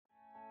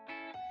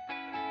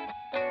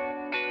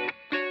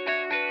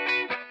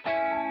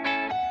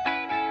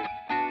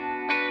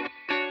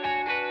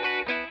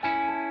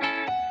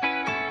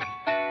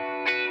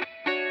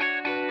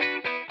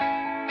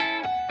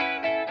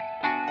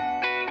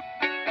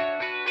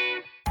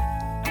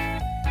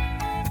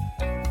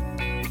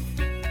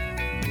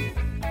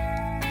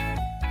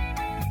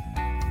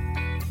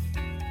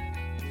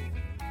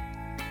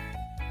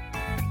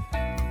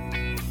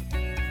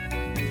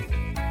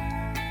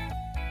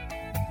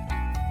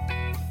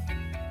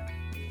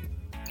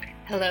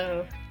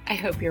Hello, I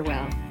hope you're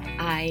well.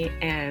 I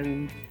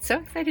am so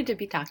excited to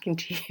be talking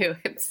to you.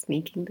 I'm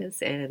sneaking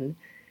this in.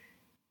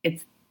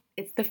 It's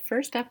the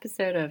first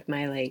episode of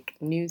my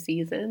new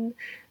season,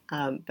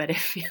 but it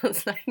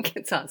feels like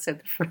it's also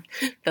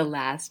the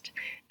last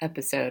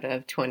episode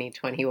of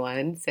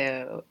 2021,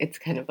 so it's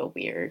kind of a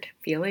weird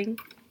feeling.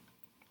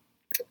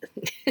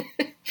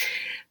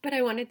 But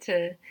I wanted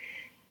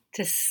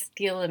to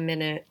steal a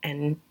minute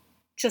and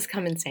just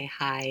come and say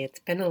hi. It's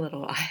been a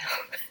little while.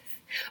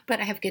 But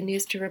I have good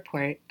news to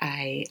report.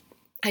 I've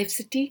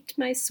steeked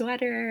my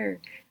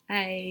sweater.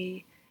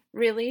 I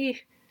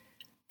really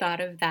thought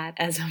of that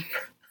as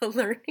a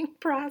learning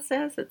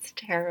process. It's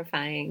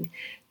terrifying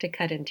to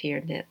cut into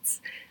your knits.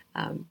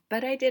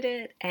 But I did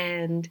it,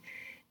 and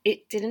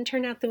it didn't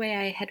turn out the way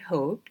I had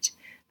hoped.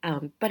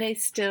 But I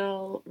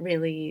still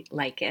really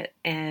like it,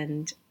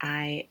 and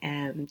I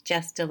am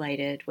just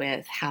delighted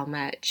with how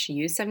much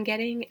use I'm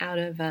getting out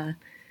of a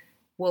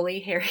woolly,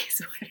 hairy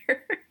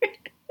sweater.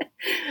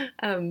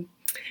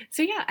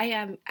 So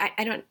yeah,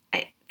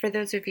 for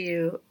those of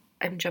you,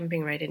 I'm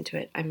jumping right into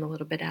it. I'm a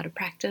little bit out of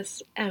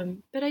practice.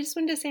 But I just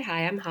wanted to say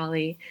hi. I'm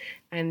Holly.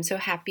 I'm so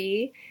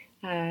happy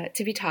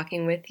to be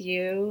talking with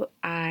you.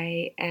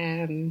 I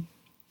am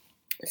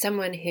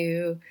someone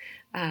who,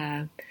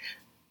 how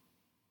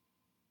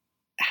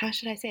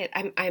should I say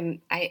it?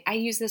 I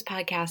use this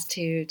podcast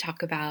to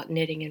talk about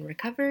knitting and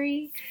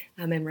recovery.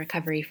 And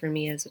recovery for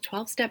me is a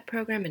 12-step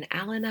program, an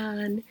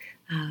Al-Anon.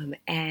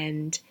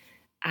 And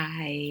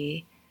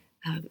I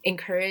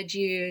encourage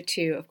you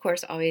to, of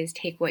course, always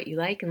take what you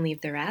like and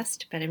leave the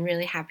rest. But I'm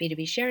really happy to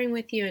be sharing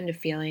with you and to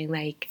feeling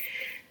like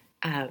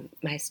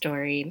my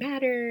story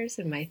matters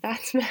and my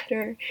thoughts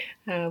matter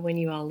when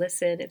you all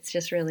listen. It's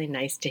just really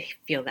nice to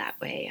feel that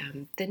way.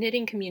 The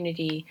knitting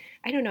community,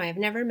 I don't know, I've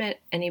never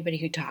met anybody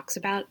who talks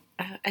about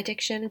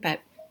addiction,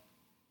 but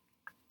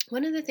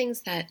one of the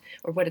things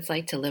or what it's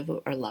like to live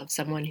or love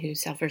someone who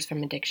suffers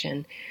from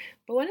addiction.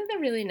 But one of the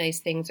really nice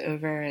things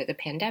over the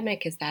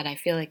pandemic is that I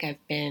feel like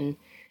I've been,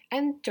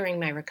 and during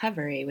my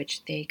recovery,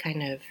 which they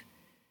kind of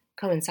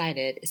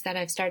coincided, is that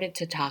I've started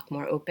to talk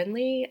more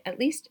openly, at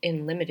least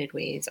in limited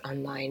ways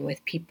online,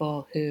 with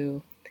people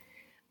who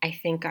I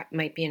think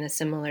might be in a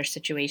similar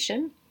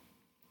situation.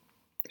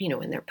 You know,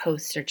 when their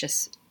posts are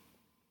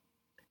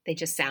they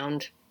just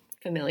sound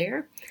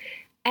familiar.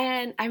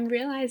 And I'm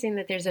realizing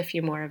that there's a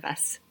few more of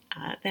us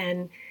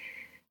than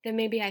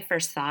maybe I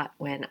first thought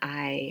when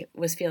I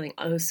was feeling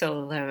oh so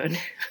alone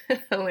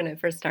when I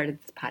first started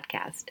this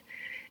podcast.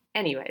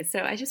 Anyway,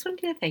 so I just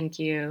wanted to thank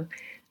you. I'm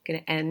going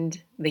to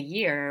end the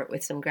year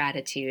with some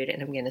gratitude,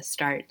 and I'm going to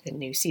start the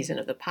new season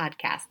of the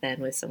podcast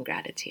then with some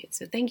gratitude.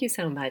 So thank you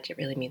so much. It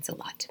really means a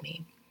lot to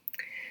me.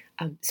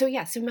 So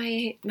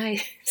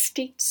my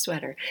steeked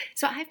sweater.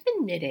 So I've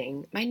been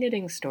knitting, my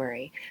knitting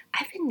story.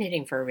 I've been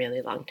knitting for a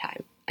really long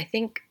time. I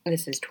think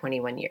this is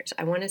 21 years.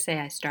 I want to say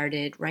I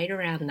started right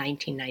around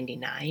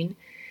 1999.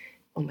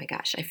 Oh my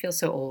gosh, I feel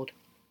so old.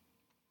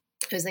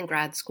 I was in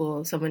grad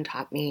school. Someone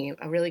taught me,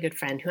 a really good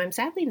friend who I'm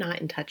sadly not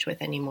in touch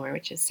with anymore,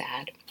 which is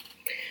sad.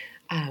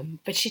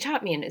 But she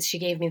taught me, and she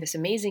gave me this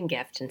amazing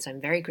gift, and so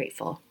I'm very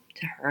grateful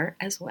to her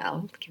as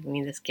well, giving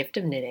me this gift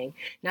of knitting.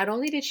 Not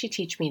only did she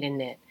teach me to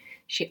knit,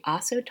 she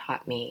also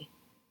taught me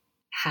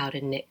how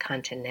to knit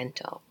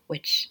continental,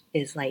 which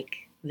is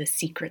like the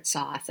secret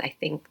sauce, I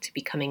think, to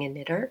becoming a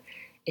knitter.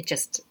 It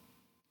just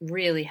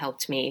really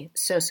helped me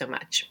so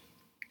much.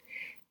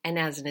 And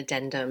as an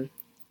addendum,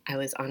 I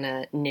was on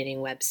a knitting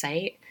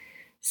website,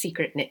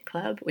 Secret Knit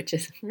Club, which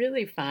is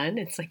really fun.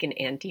 It's like an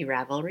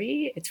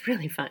anti-Ravelry. It's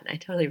really fun. I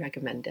totally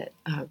recommend it.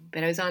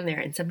 But I was on there,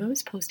 and someone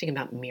was posting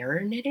about mirror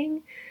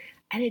knitting,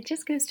 and it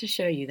just goes to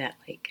show you that,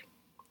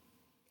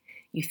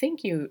 you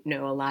think you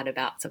know a lot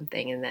about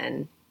something, and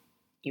then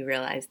you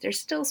realize there's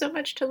still so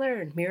much to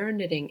learn. Mirror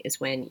knitting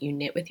is when you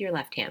knit with your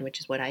left hand, which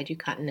is what I do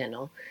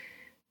continental,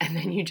 and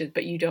then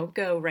but you don't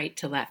go right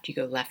to left, you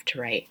go left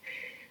to right.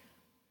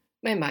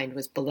 My mind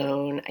was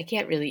blown. I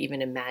can't really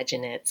even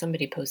imagine it.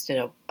 Somebody posted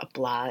a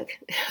blog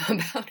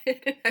about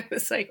it, and I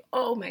was like,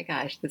 oh my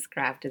gosh, this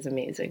craft is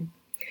amazing.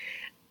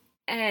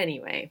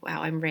 Anyway,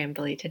 wow, I'm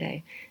rambly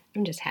today.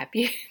 I'm just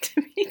happy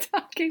to be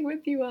talking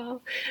with you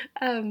all.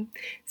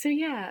 So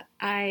yeah,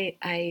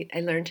 I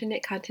learned to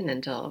knit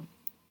continental,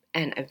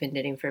 and I've been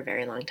knitting for a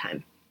very long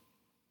time.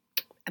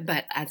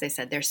 But as I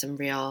said, there's some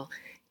real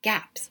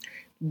gaps.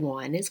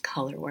 One is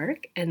color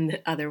work, and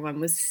the other one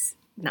was,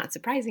 not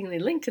surprisingly,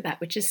 linked to that,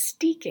 which is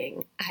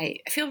steeking. I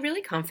feel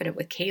really confident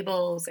with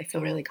cables. I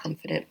feel really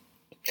confident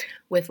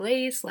with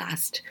lace.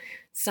 Last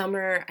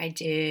summer, I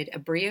did a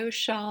brioche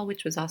shawl,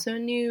 which was also a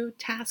new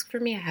task for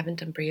me. I haven't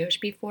done brioche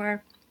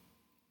before.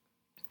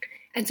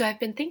 And so I've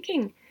been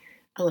thinking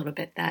a little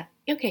bit that,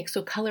 okay,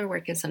 so color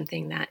work is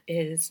something that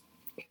is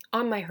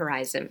on my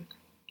horizon.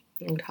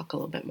 I'll talk a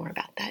little bit more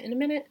about that in a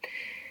minute.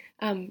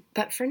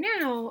 But for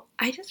now,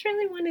 I just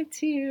really wanted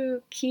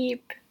to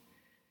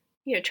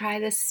try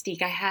this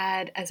steek. I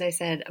had, as I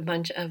said, a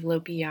bunch of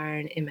Lopi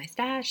yarn in my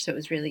stash, so it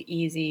was really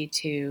easy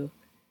to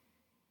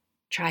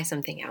try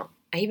something out.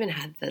 I even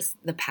had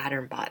the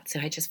pattern bought, so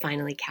I just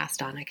finally I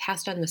cast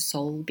on the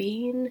Soul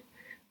Bean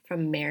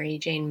from Mary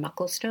Jane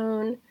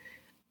Mucklestone.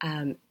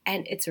 And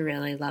it's a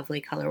really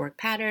lovely colorwork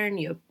pattern.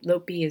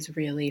 Lopi is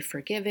really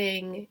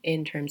forgiving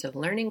in terms of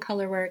learning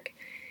colorwork.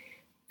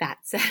 That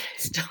said, I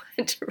still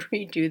had to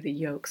redo the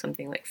yoke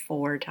something like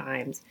 4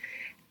 times.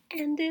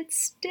 And it's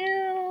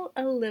still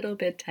a little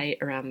bit tight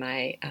around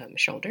my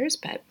shoulders,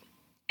 but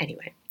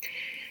anyway.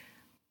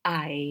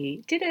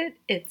 I did it.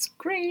 It's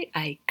great.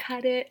 I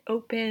cut it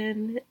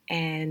open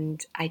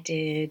and I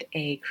did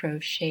a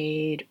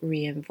crocheted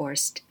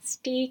reinforced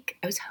steek.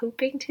 I was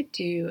hoping to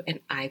do an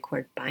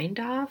I-cord bind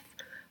off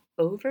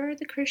over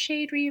the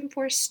crocheted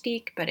reinforced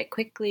steek, but it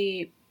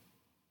quickly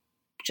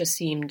just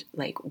seemed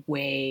like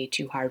way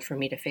too hard for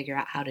me to figure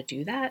out how to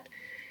do that.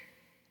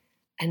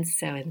 And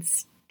so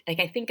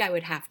I think I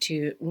would have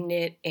to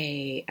knit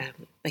it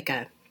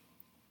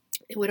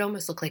would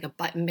almost look like a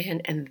button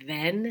band and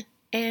then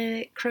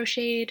a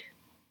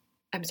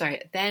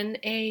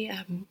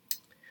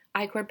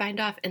I-cord bind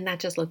off, and that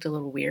just looked a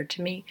little weird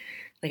to me.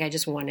 Like I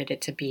just wanted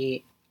it to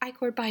be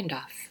I-cord bind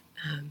off,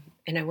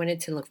 and I wanted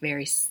to look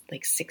very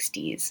like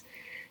 60s,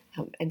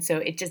 and so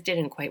it just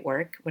didn't quite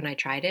work when I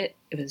tried it.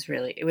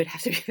 It would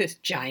have to be this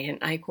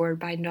giant I-cord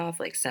bind off,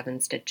 like 7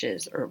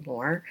 stitches or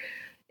more,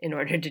 in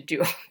order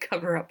to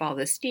cover up all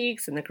the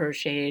steeks and the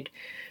crocheted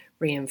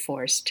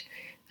reinforced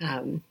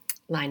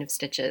line of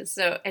stitches.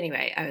 So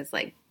anyway, I was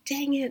like,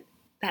 dang it,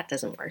 that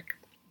doesn't work.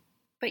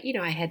 But,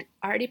 I had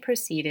already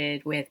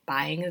proceeded with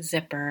buying a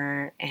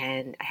zipper,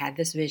 and I had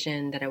this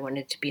vision that I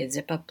wanted to be a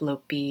zip-up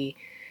Lopi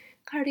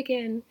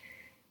cardigan.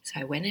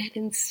 So I went ahead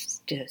and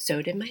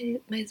sewed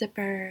in my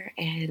zipper,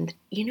 and,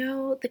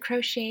 the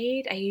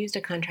crocheted, I used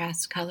a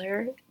contrast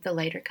color, the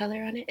lighter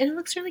color on it, and it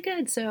looks really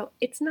good. So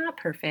it's not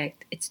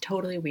perfect. It's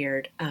totally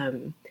weird.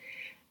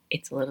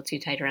 It's a little too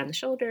tight around the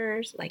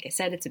shoulders. Like I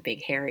said, it's a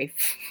big, hairy,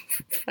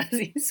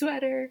 fuzzy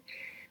sweater.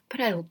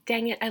 But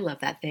dang it, I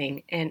love that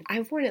thing. And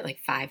I've worn it like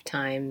 5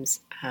 times.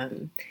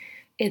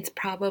 It's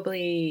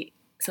probably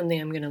something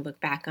I'm going to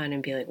look back on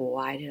and be like,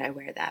 why did I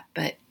wear that?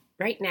 But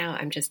right now,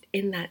 I'm just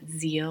in that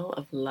zeal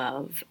of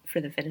love for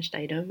the finished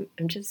item.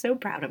 I'm just so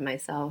proud of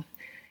myself,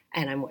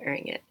 and I'm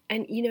wearing it.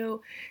 And,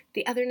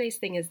 the other nice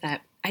thing is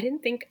that I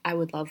didn't think I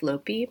would love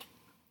Lopi.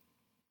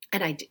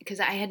 And because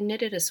I had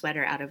knitted a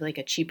sweater out of like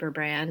a cheaper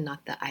brand,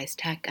 not the Ice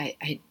Tech.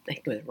 I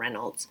think it was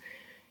Reynolds.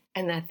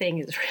 And that thing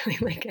is really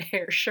like a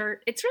hair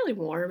shirt. It's really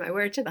warm. I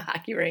wear it to the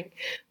hockey rink,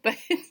 but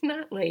it's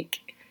not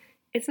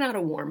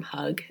a warm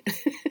hug.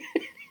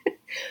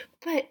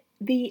 But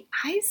the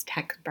Ice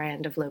Tech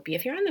brand of Lopi,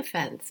 if you're on the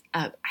fence,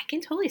 I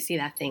can totally see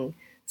that thing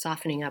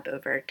softening up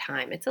over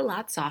time. It's a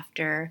lot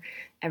softer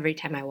every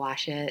time I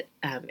wash it,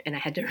 and I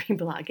had to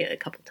reblog it a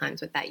couple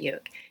times with that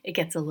yoke. It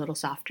gets a little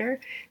softer,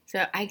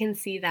 so I can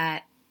see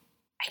that.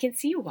 I can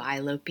see why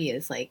Lopi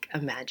is like a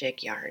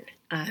magic yarn.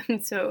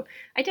 So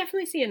I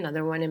definitely see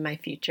another one in my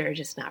future,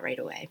 just not right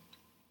away.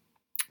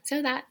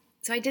 So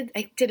I did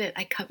it.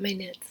 I cut my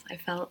knits. I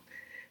felt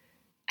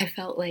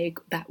like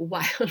that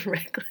wild,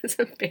 reckless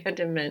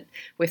abandonment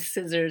with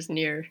scissors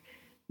near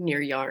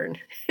yarn.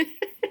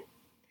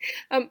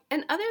 And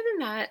other than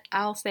that,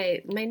 I'll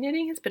say my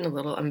knitting has been a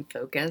little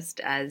unfocused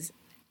as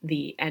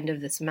the end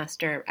of the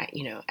semester.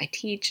 I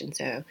teach, and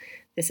so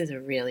this is a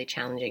really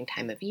challenging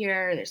time of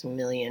year. There's a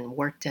million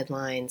work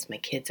deadlines. My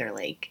kid had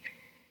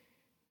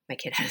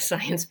a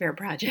science fair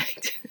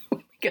project. Oh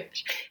my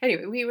gosh.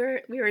 Anyway, we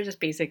were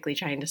just basically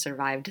trying to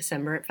survive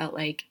December, it felt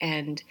like.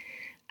 And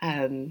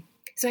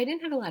so I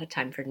didn't have a lot of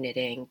time for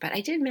knitting, but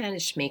I did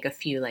manage to make a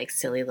few like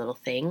silly little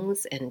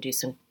things and do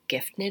some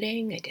gift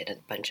knitting. I did a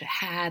bunch of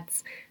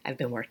hats. I've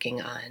been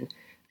working on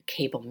a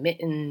cable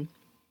mitten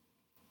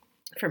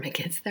for my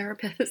kids'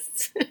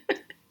 therapists. It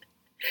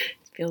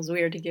feels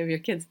weird to give your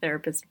kids'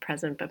 therapist a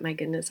present, but my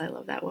goodness, I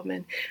love that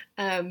woman.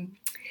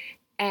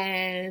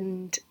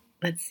 And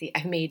let's see,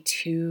 I made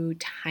 3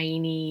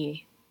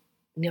 tiny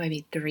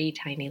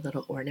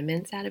little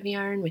ornaments out of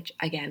yarn, which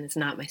again is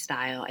not my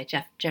style. I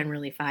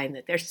generally find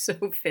that they're so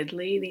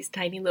fiddly, these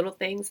tiny little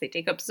things. They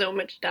take up so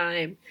much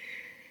time.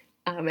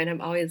 And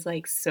I'm always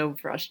like so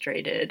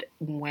frustrated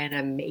when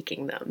I'm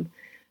making them.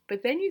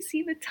 But then you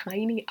see the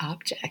tiny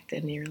object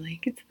and you're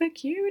like, it's the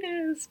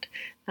cutest.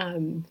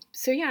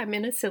 So yeah, I'm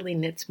in a silly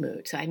knits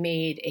mood. So I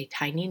made a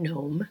tiny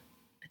gnome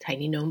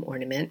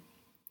ornament.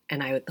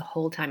 And the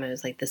whole time I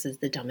was like, this is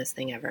the dumbest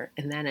thing ever.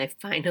 And then I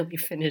finally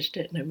finished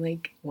it and I'm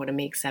like, I want to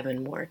make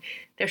 7 more.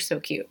 They're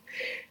so cute.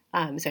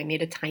 So I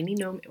made a tiny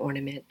gnome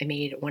ornament. I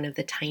made one of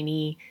the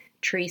tiny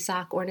tree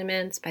sock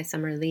ornaments by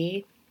Summer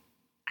Lee.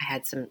 I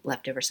had some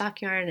leftover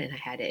sock yarn and I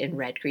had it in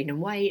red, green,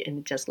 and white, and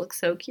it just looks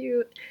so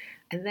cute.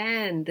 And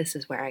then this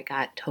is where I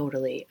got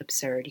totally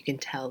absurd. You can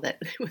tell that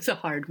it was a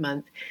hard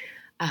month.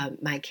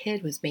 My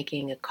kid was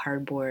making a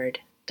cardboard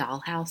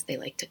dollhouse. They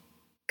like to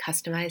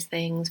customize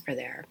things for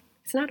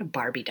it's not a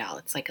Barbie doll.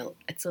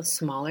 It's a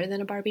smaller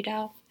than a Barbie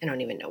doll. I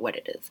don't even know what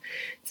it is.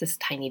 It's this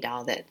tiny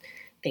doll that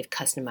they've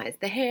customized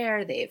the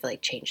hair. They've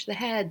like changed the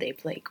head.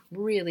 They've like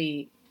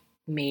really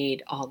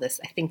made all this.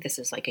 I think this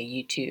is like a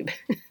YouTube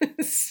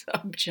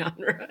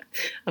subgenre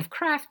of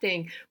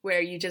crafting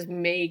where you just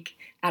make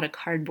out of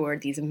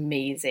cardboard these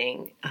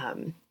amazing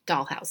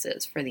doll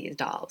houses for these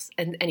dolls.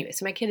 And anyway,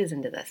 so my kid is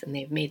into this, and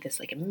they've made this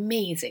like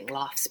amazing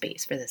loft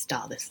space for this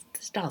doll. This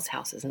doll's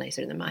house is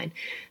nicer than mine,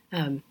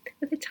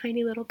 with a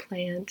tiny little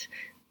plant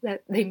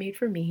that they made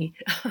for me,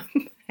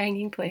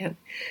 hanging plant.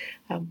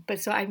 But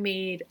so I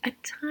made a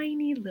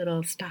tiny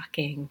little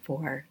stocking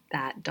for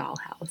that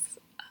dollhouse.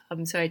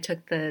 So I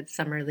took the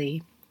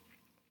Summerly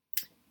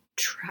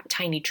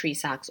tiny tree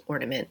socks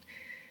ornament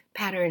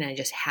pattern, and I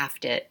just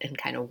halved it and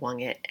kind of wung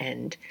it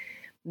and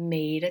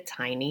made a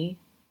tiny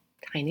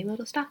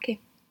little stocking.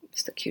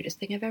 It's the cutest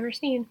thing I've ever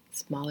seen.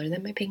 Smaller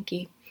than my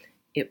pinky.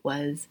 It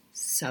was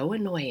so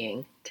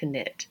annoying to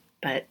knit,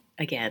 but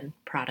again,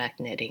 product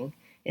knitting.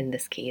 In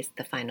this case,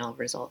 the final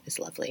result is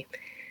lovely.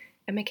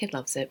 And my kid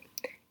loves it,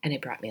 and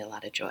it brought me a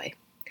lot of joy.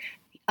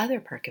 The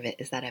other perk of it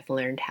is that I've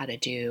learned how to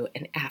do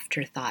an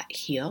afterthought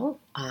heel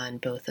on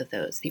both of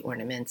those, the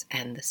ornaments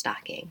and the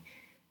stocking.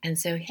 And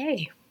so,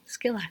 hey,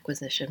 skill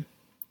acquisition.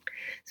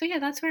 So yeah,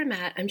 that's where I'm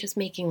at. I'm just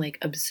making like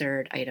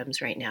absurd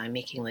items right now. I'm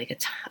making like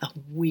a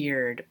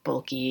weird,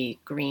 bulky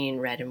green,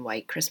 red, and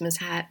white Christmas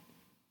hat.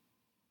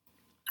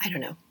 I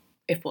don't know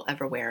if we'll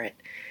ever wear it,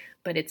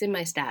 but it's in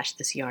my stash,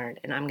 this yarn,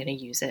 and I'm going to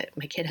use it.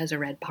 My kid has a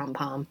red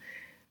pom-pom.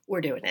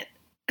 We're doing it.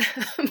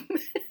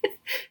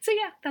 So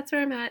yeah, that's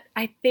where I'm at.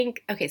 I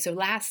think, okay, so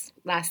last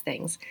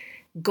things,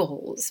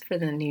 goals for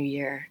the new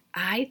year.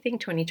 I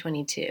think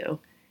 2022,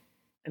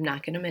 I'm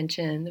not going to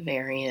mention the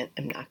variant.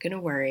 I'm not going to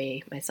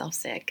worry myself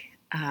sick.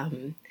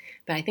 But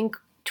I think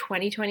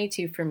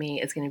 2022 for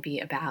me is going to be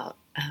about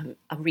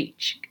a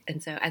reach.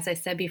 And so, as I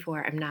said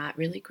before, I'm not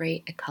really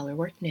great at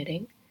colorwork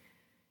knitting.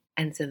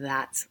 And so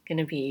that's going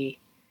to be,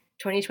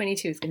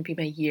 2022 is going to be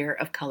my year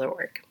of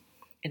colorwork.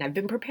 And I've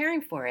been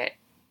preparing for it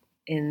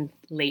in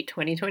late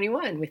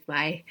 2021 with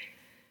my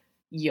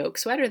yoke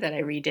sweater that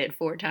I redid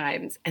 4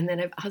 times. And then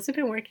I've also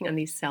been working on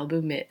these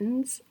Selbu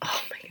mittens.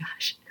 Oh my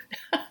gosh.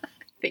 I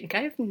think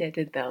I've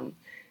knitted them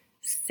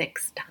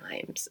 6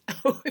 times.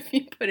 Oh, if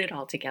you put it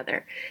all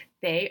together.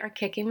 They are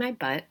kicking my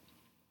butt,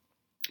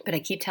 but I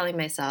keep telling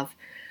myself,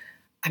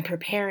 I'm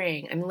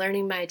preparing, I'm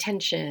learning my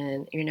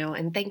attention,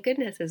 and thank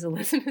goodness, as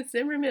Elizabeth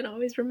Zimmerman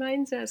always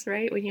reminds us,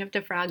 right? When you have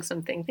to frog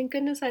something, thank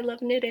goodness I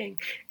love knitting,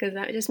 because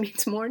that just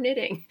means more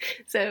knitting.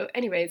 So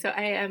anyway,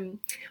 I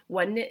am,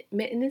 one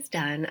mitten is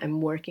done. I'm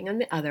working on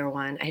the other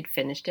one. I had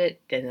finished it,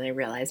 and then I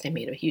realized I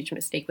made a huge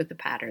mistake with the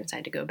patterns. I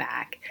had to go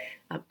back.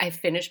 I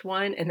finished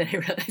one, and then I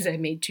realized I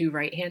made 2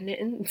 right-hand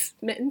mittens,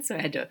 so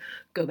I had to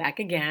go back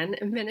again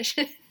and finish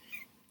it.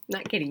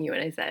 Not kidding you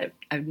when I said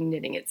I'm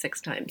knitting it 6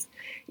 times.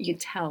 You can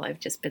tell I've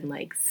just been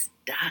like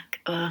stuck.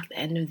 The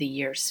end of the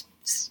year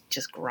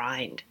just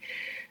grind.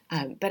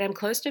 But I'm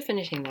close to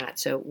finishing that.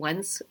 So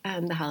once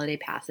the holiday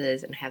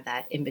passes and I have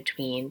that in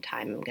between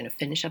time, I'm going to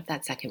finish up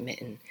that second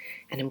mitten,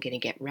 and I'm going to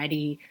get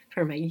ready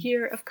for my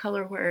year of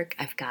color work.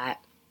 I've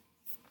got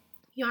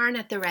yarn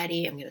at the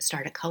ready. I'm going to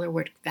start a color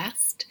work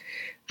vest.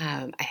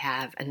 I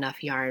have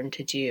enough yarn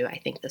to do, I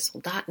think, the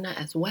Soldotna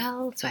as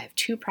well. So I have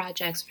 2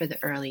 projects for the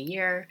early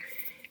year.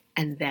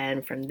 And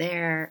then from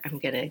there, I'm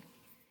going to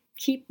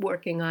keep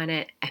working on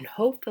it. And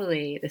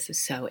hopefully, this is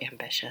so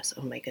ambitious,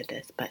 oh my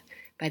goodness, but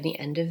by the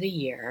end of the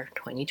year,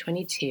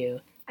 2022,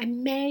 I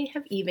may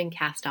have even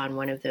cast on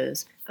one of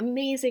those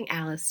amazing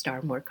Alice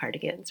Starmore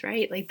cardigans,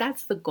 right? Like,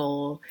 that's the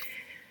goal.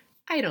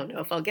 I don't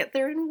know if I'll get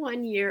there in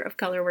 1 year of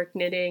colorwork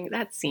knitting.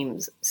 That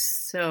seems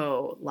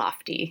so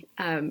lofty,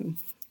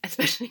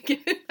 especially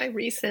given my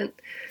recent,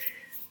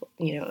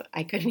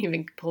 I couldn't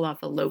even pull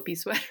off a Lopi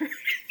sweater.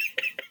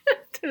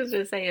 I was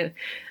just saying,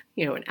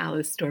 an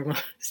Alice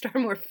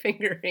Starmore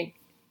fingering.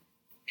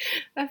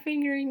 A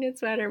fingering knit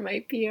sweater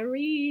might be a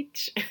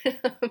reach.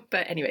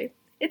 But anyway,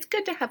 it's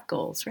good to have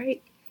goals,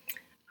 right?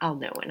 I'll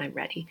know when I'm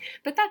ready.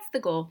 But that's the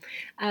goal.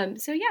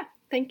 So yeah,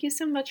 thank you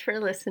so much for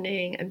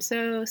listening. I'm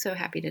so, so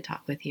happy to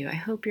talk with you. I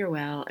hope you're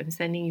well. I'm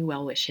sending you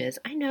well wishes.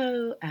 I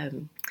know,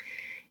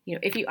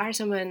 if you are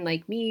someone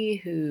like me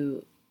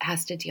who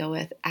has to deal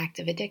with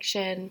active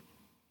addiction,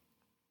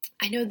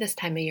 I know this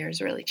time of year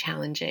is really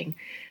challenging.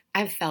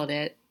 I've felt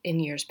it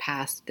in years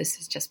past. This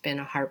has just been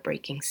a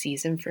heartbreaking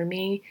season for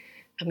me.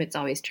 It's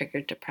always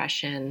triggered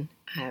depression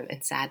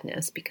and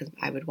sadness because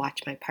I would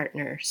watch my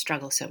partner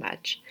struggle so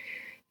much.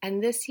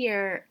 And this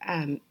year,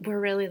 we're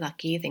really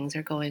lucky. Things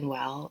are going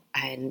well.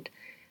 And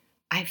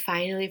I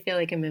finally feel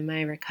like I'm in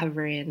my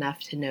recovery enough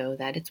to know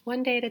that it's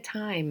one day at a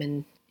time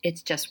and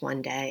it's just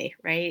one day,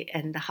 right?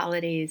 And the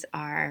holidays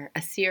are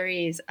a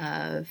series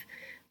of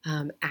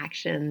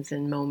actions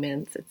and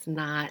moments. It's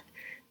not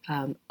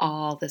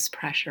all this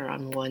pressure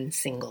on one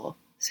single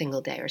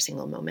day or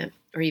single moment,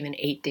 or even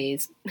 8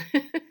 days,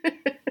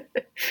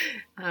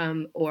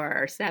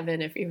 or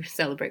 7 if you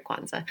celebrate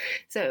Kwanzaa.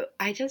 So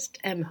I just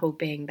am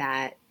hoping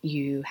that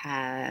you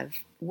have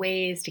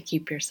ways to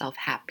keep yourself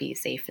happy,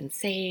 safe, and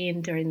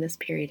sane during this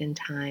period in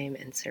time,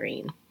 and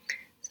serene.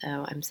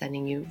 So I'm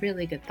sending you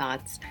really good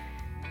thoughts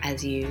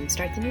as you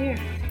start the new year.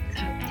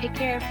 So take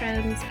care,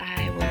 friends.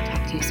 I will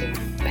talk to you soon.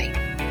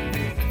 Bye.